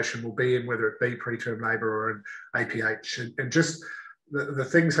situation we'll be in, whether it be preterm labour or an APH. And just the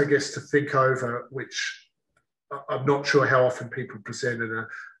things, I guess, to think over, which I'm not sure how often people present,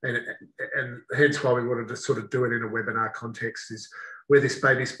 and hence why we wanted to sort of do it in a webinar context, is where this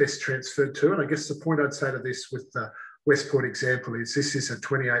baby's best transferred to. And I guess the point I'd say to this with the Westport example is this is a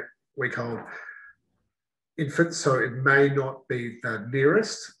 28-week-old infant, so it may not be the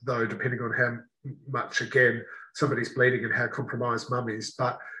nearest, though, depending on how much, again, somebody's bleeding and how compromised mum is.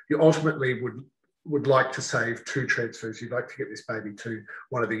 But you ultimately would like to save 2 transfers. You'd like to get this baby to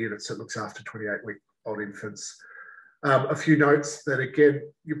one of the units that looks after 28-week-old infants. A few notes that, again,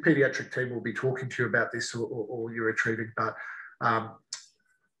 your paediatric team will be talking to you about this, or you're retrieving, but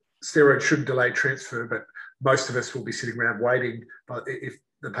steroids shouldn't delay transfer, but most of us will be sitting around waiting. But if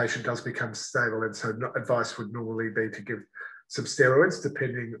the patient does become stable, and so advice would normally be to give some steroids,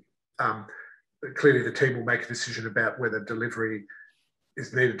 depending. Clearly, the team will make a decision about whether delivery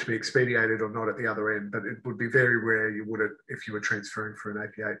is needed to be expedited or not at the other end, but it would be very rare you would if you were transferring for an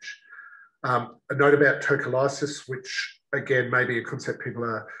APH. A note about tocolysis, which again may be a concept people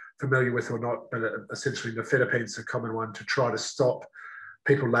are familiar with or not, but essentially nifedipine is a common one to try to stop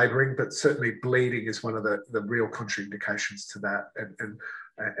people labouring, but certainly bleeding is one of the real contraindications to that.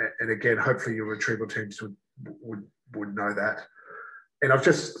 And again, hopefully your retrieval teams would know that. And I've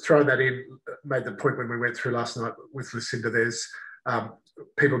just thrown that in, made the point when we went through last night with Lucinda, there's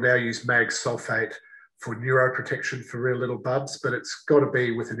people now use mag sulfate for neuroprotection for real little bubs, but it's got to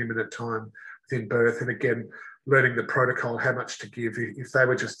be with an imminent time within birth. And again, learning the protocol, how much to give. If they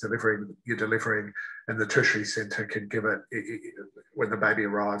were just delivering, you're delivering, and the tertiary centre can give it when the baby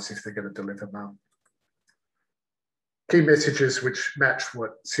arrives if they're going to deliver mum. Key messages which match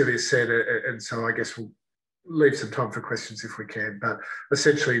what Celia said, and so I guess we'll leave some time for questions if we can, but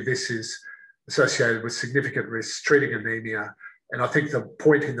essentially this is associated with significant risks, treating anemia, and I think the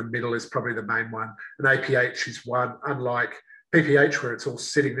point in the middle is probably the main one. An APH is one, unlike PPH where it's all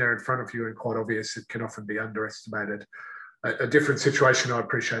sitting there in front of you and quite obvious, it can often be underestimated. A different situation I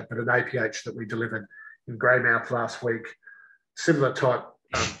appreciate, but an APH that we delivered in Greymouth last week, similar type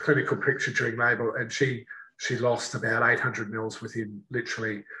clinical picture during labour, and she lost about 800 mils within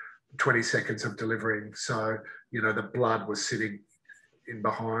literally 20 seconds of delivering. So, you know, the blood was sitting in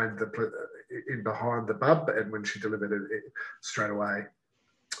behind the bub, and when she delivered it straight away.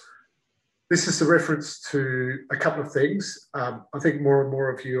 This is a reference to a couple of things. I think more and more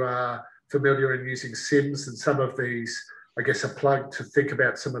of you are familiar in using SIMS, and some of these, I guess, a plug to think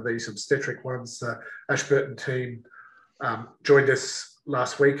about some of these obstetric ones. The Ashburton team joined us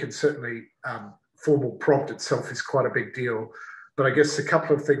last week, and certainly formal prompt itself is quite a big deal. But I guess a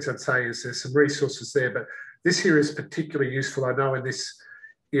couple of things I'd say is there's some resources there, but this here is particularly useful. I know in this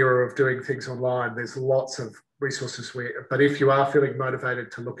era of doing things online, there's lots of resources but if you are feeling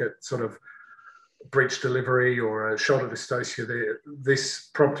motivated to look at sort of breech delivery or a shoulder dystocia, this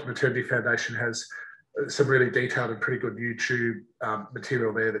Prompt Maternity Foundation has some really detailed and pretty good YouTube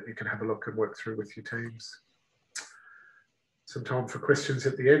material there that you can have a look and work through with your teams. Some time for questions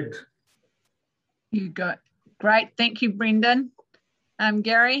at the end. You got great. Thank you, Brendan.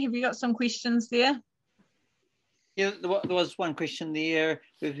 Gary, have you got some questions there? Yeah, there was one question there.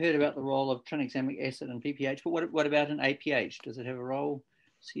 We've heard about the role of tranexamic acid and PPH, but what about an APH? Does it have a role,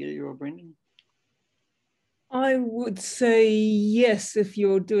 Celia or Brendan? I would say yes, if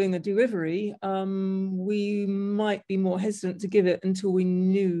you're doing a delivery. We might be more hesitant to give it until we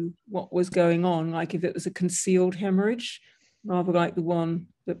knew what was going on, like if it was a concealed hemorrhage, rather like the one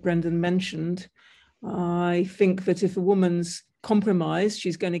that Brendan mentioned. I think that if a woman's compromised,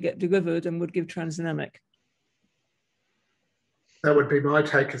 she's going to get delivered and would give tranexamic. That would be my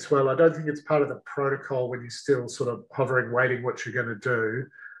take as well. I don't think it's part of the protocol when you're still sort of hovering, waiting what you're going to do.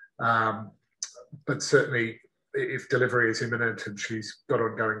 But certainly if delivery is imminent and she's got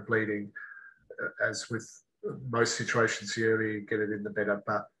ongoing bleeding, as with most situations, the earlier you get it in, the better.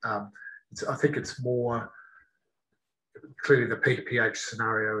 But I think it's more, clearly the PPH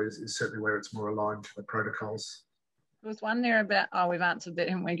scenario is certainly where it's more aligned to the protocols. There was one there about, oh, we've answered that,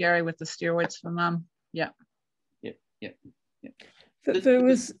 haven't we, Gary, with the steroids for mum? Yeah. There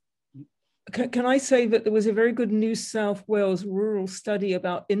was, can I say that there was a very good New South Wales rural study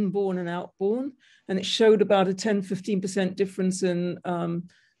about inborn and outborn, and it showed about a 10-15% difference in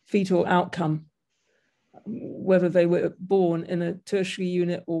fetal outcome, whether they were born in a tertiary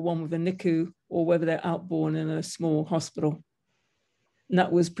unit or one with a NICU, or whether they're outborn in a small hospital. And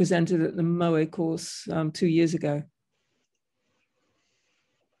that was presented at the MOE course 2 years ago.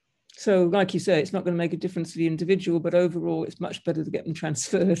 So like you say, it's not going to make a difference to the individual, but overall it's much better to get them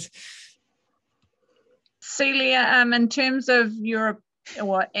transferred. Celia, in terms of your,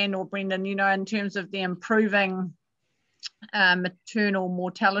 or Brendan, you know, in terms of the improving maternal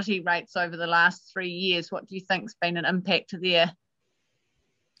mortality rates over the last 3 years. What do you think's been an impact there?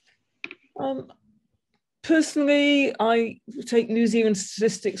 Personally, I take New Zealand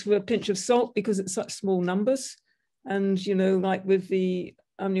statistics with a pinch of salt because it's such small numbers. And, you know, like with the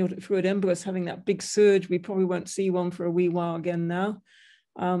amniotic fluid embolus having that big surge, we probably won't see one for a wee while again now.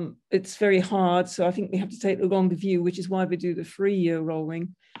 It's very hard. So I think we have to take the longer view, which is why we do the 3-year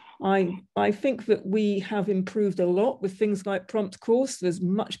rolling. I think that we have improved a lot with things like prompt course. There's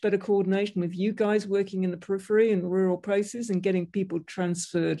much better coordination with you guys working in the periphery and rural places and getting people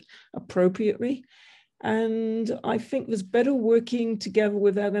transferred appropriately. And I think there's better working together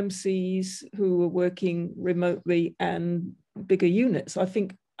with LMCs who are working remotely and bigger units. I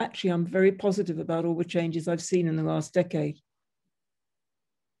think actually I'm very positive about all the changes I've seen in the last decade.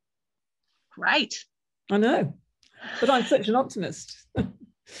 Great. I know, but I'm such an optimist.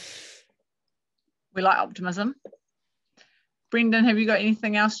 We like optimism. Brendan, have you got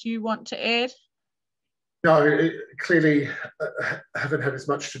anything else you want to add? No, it clearly haven't had as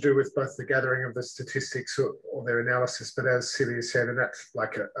much to do with both the gathering of the statistics or their analysis, but as Celia said, and that's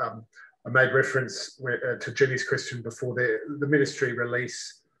like I made reference to Jenny's question before, the ministry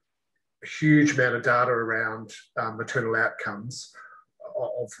release a huge amount of data around maternal outcomes,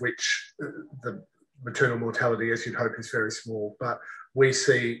 of which the maternal mortality, as you'd hope, is very small. But we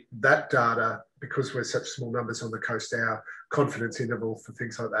see that data, because we're such small numbers on the coast, our confidence interval for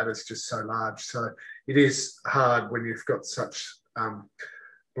things like that is just so large. So it is hard when you've got such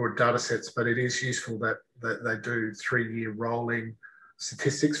broad data sets, but it is useful that they do 3-year rolling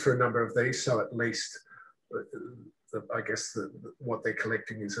statistics for a number of these. So at least, I guess, what they're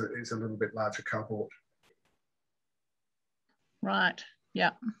collecting is a little bit larger cohort. Right,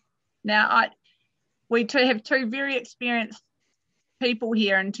 yeah. Now, we have two very experienced people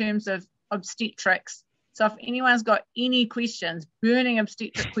here in terms of obstetrics. So if anyone's got any questions, burning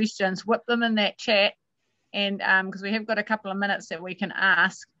obstetric questions, whip them in that chat, and because we have got a couple of minutes that we can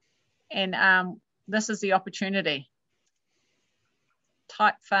ask, and this is the opportunity.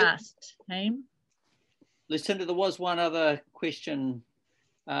 Type fast, team. Lucinda, there was one other question.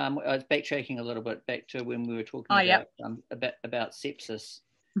 I was backtracking a little bit back to when we were talking about sepsis.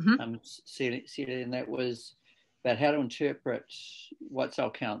 Mm-hmm. Celia, and that was about how to interpret white cell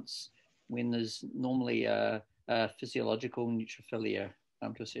counts when there's normally a physiological neutrophilia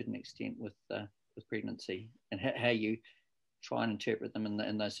to a certain extent with pregnancy, and how you try and interpret them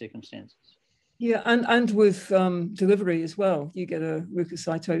in those circumstances. Yeah, and with delivery as well, you get a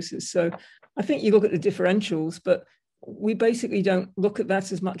leukocytosis. So I think you look at the differentials, but we basically don't look at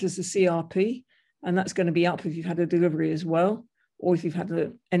that as much as the CRP, and that's going to be up if you've had a delivery as well, or if you've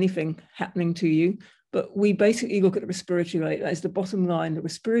had anything happening to you. But we basically look at the respiratory rate. That is the bottom line. The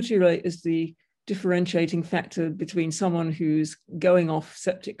respiratory rate is the differentiating factor between someone who's going off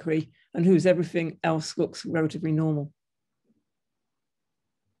septically and whose everything else looks relatively normal.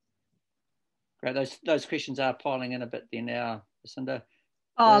 Great. Those questions are piling in a bit there now, Lucinda.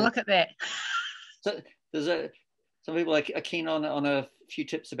 Oh, look at that. So some people are keen on a few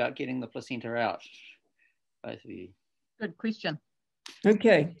tips about getting the placenta out. Both of you. Good question.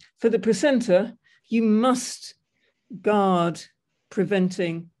 Okay, for the placenta, you must guard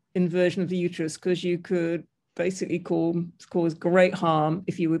preventing inversion of the uterus, because you could basically cause great harm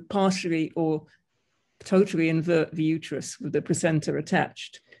if you would partially or totally invert the uterus with the placenta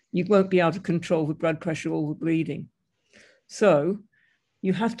attached. You won't be able to control the blood pressure or the bleeding. So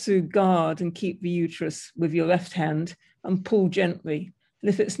you have to guard and keep the uterus with your left hand and pull gently. And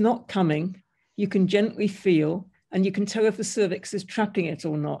if it's not coming, you can gently feel, and you can tell if the cervix is trapping it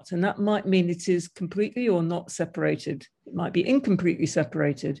or not. And that might mean it is completely or not separated. It might be incompletely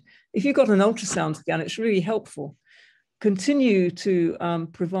separated. If you've got an ultrasound scan, it's really helpful. Continue to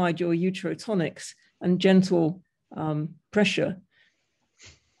provide your uterotonics and gentle pressure.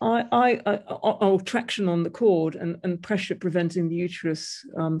 Or traction on the cord and pressure preventing the uterus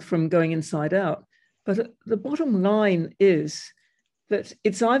from going inside out. But the bottom line is that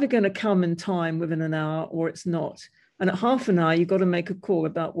it's either going to come in time within an hour or it's not. And at half an hour, you've got to make a call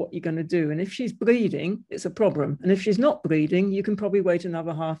about what you're going to do. And if she's bleeding, it's a problem. And if she's not bleeding, you can probably wait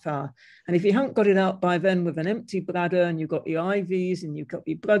another half hour. And if you haven't got it out by then with an empty bladder and you've got the IVs and you've got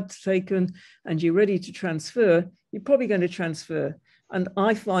your blood taken and you're ready to transfer, you're probably going to transfer. And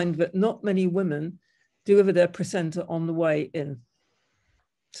I find that not many women deliver their placenta on the way in.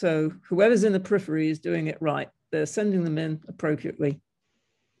 So whoever's in the periphery is doing it right. They're sending them in appropriately.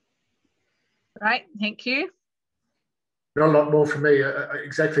 Right, thank you. Not a lot more from me.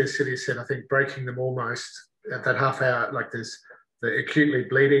 Exactly as Celia said, I think breaking them almost at that half hour, like there's the acutely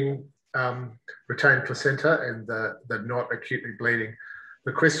bleeding retained placenta and the not acutely bleeding.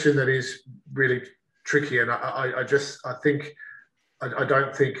 The question that is really tricky, and I don't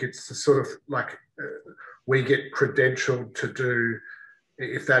think it's the sort of like we get credentialed to do,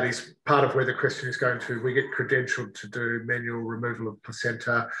 if that is part of where the question is going to, we get credentialed to do manual removal of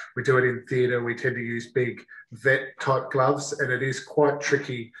placenta. We do it in theatre. We tend to use big vet type gloves, and it is quite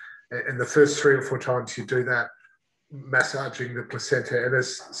tricky. And the first 3 or 4 times you do that, massaging the placenta, and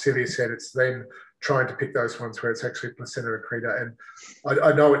as Celia said, it's then trying to pick those ones where it's actually placenta accreta. And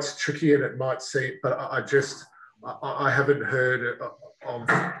I know it's tricky and it might seem, but I haven't heard of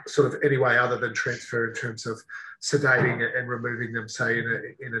sort of any way other than transfer in terms of sedating and removing them, say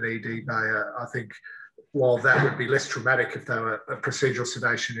in an ED bay. I think while that would be less traumatic if they were a procedural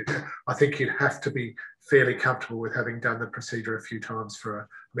sedation, I think you'd have to be fairly comfortable with having done the procedure a few times for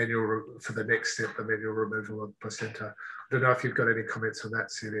the next step, the manual removal of placenta. I don't know if you've got any comments on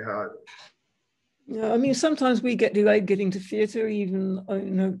that, Celia. Yeah, I mean, sometimes we get delayed getting to theatre, even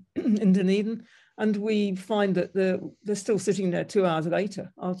in Dunedin, and we find that they're still sitting there 2 hours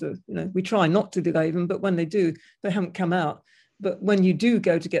later. After we try not to delay them, but when they do, they haven't come out. But when you do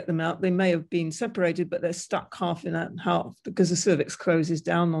go to get them out, they may have been separated, but they're stuck half in that half because the cervix closes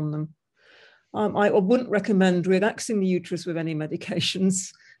down on them. I wouldn't recommend relaxing the uterus with any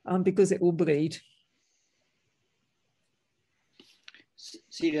medications because it will bleed.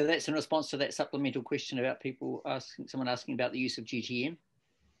 Celia, that's in response to that supplemental question about someone asking about the use of GTN.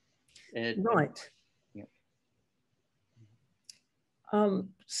 Right. Yeah.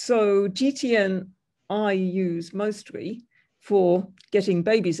 So GTN I use mostly for getting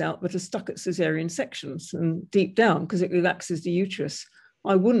babies out that are stuck at cesarean sections and deep down because it relaxes the uterus.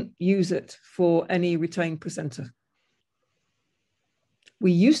 I wouldn't use it for any retained placenta.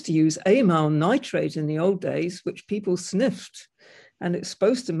 We used to use amyl nitrate in the old days, which people sniffed, and it's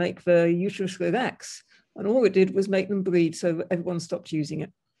supposed to make the uterus relax. And all it did was make them bleed, so everyone stopped using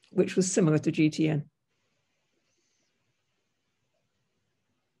it, which was similar to GTN.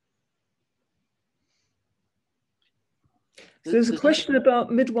 So there's a question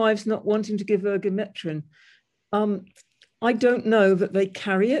about midwives not wanting to give ergometrin. I don't know that they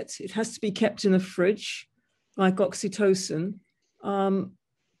carry it. It has to be kept in a fridge, like oxytocin.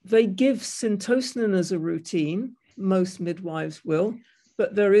 They give syntocinon as a routine. Most midwives will,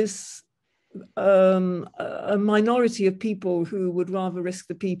 but there is a minority of people who would rather risk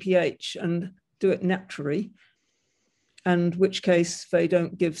the PPH and do it naturally, and which case they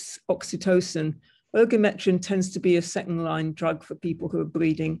don't give oxytocin. Ergometrin tends to be a second-line drug for people who are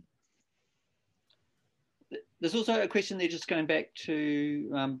bleeding. There's also a question there, just going back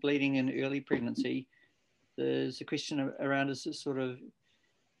to bleeding in early pregnancy. There's a question around, is this sort of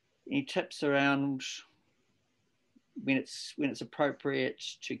any tips around when it's appropriate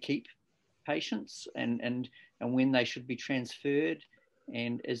to keep patients and when they should be transferred?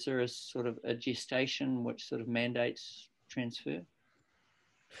 And is there a sort of a gestation which sort of mandates transfer?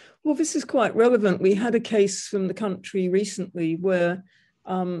 Well, this is quite relevant. We had a case from the country recently where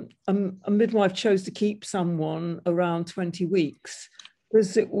a midwife chose to keep someone around 20 weeks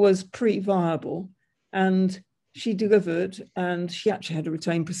because it was pre-viable, and she delivered, and she actually had a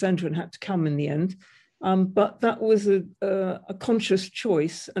retained placenta and had to come in the end. But that was a conscious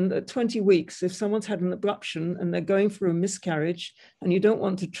choice. And at 20 weeks, if someone's had an abruption and they're going through a miscarriage and you don't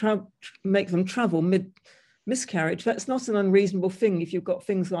want to make them travel mid-miscarriage, that's not an unreasonable thing if you've got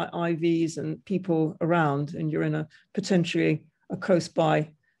things like IVs and people around and you're in a potentially a close by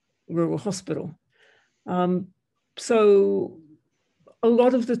rural hospital. So a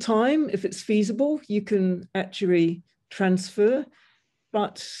lot of the time, if it's feasible, you can actually transfer.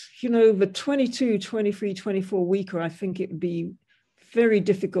 But, the 22, 23, 24 weeker, I think it would be very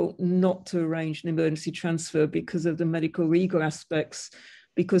difficult not to arrange an emergency transfer because of the medical legal aspects,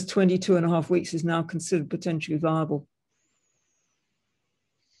 because 22 and a half weeks is now considered potentially viable.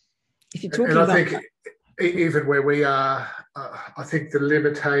 If you're talking about... think even where we are, I think the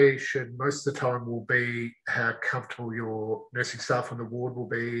limitation most of the time will be how comfortable your nursing staff on the ward will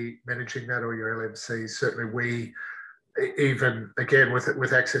be managing that, or your LMCs. Certainly we, even again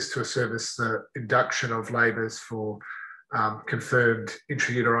with access to a service, the induction of labours for confirmed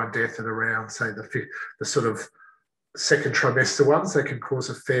intrauterine death and around, say, the sort of second trimester ones, they can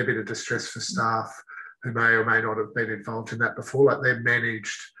cause a fair bit of distress for staff who may or may not have been involved in that before. Like they're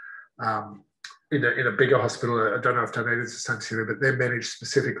managed in a bigger hospital. I don't know if Dunedin's the same city, but they're managed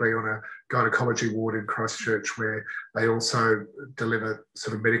specifically on a gynecology ward in Christchurch, where they also deliver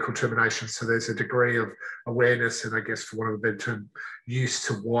sort of medical terminations. So there's a degree of awareness and, I guess, for want of a better term, used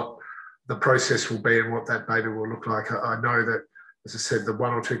to what the process will be and what that baby will look like. I know that as I said, the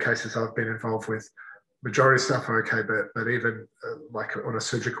 1 or 2 cases I've been involved with, majority of staff are okay, but even like on a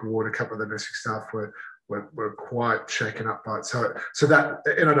surgical ward, a couple of the nursing staff were quite shaken up by it. So that,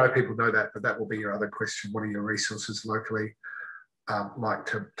 and I know people know that, but that will be your other question. What are your resources locally like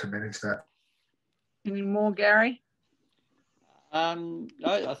to manage that? Any more, Gary? No,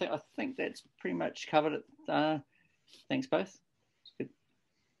 I think that's pretty much covered it. Thanks both. Good.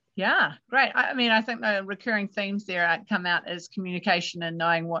 Yeah, great. I mean, I think the recurring themes there come out as communication and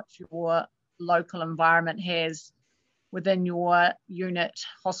knowing what your local environment has within your unit,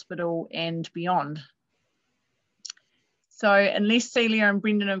 hospital, and beyond. So unless Celia and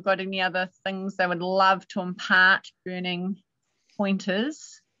Brendan have got any other things they would love to impart, burning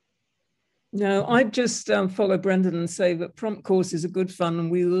pointers. No, I'd just follow Brendan and say that prompt courses are good fun, and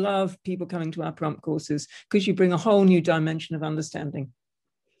we love people coming to our prompt courses because you bring a whole new dimension of understanding.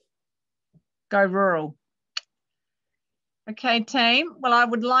 Go rural. Okay, team. Well, I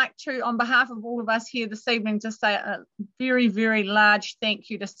would like to, on behalf of all of us here this evening, just say a very, very large thank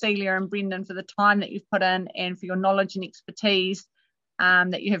you to Celia and Brendan for the time that you've put in and for your knowledge and expertise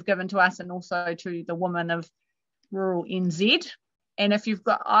that you have given to us, and also to the women of rural NZ. And if you've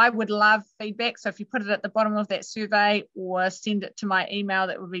got, I would love feedback. So if you put it at the bottom of that survey or send it to my email,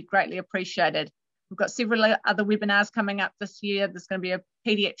 that would be greatly appreciated. We've got several other webinars coming up this year. There's going to be a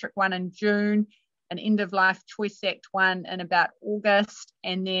paediatric one in June, an end-of-life Choice Act one in about August.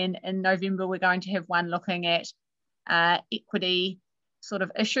 And then in November, we're going to have one looking at equity sort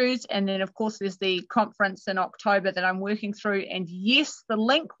of issues. And then, of course, there's the conference in October that I'm working through. And yes, the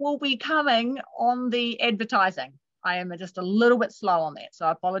link will be coming on the advertising. I am just a little bit slow on that, so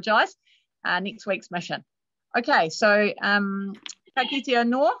I apologise. Next week's mission. Okay, so ka kite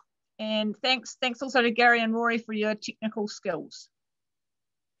anō, and thanks also to Gary and Rory for your technical skills.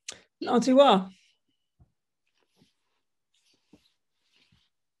 Nā te wā.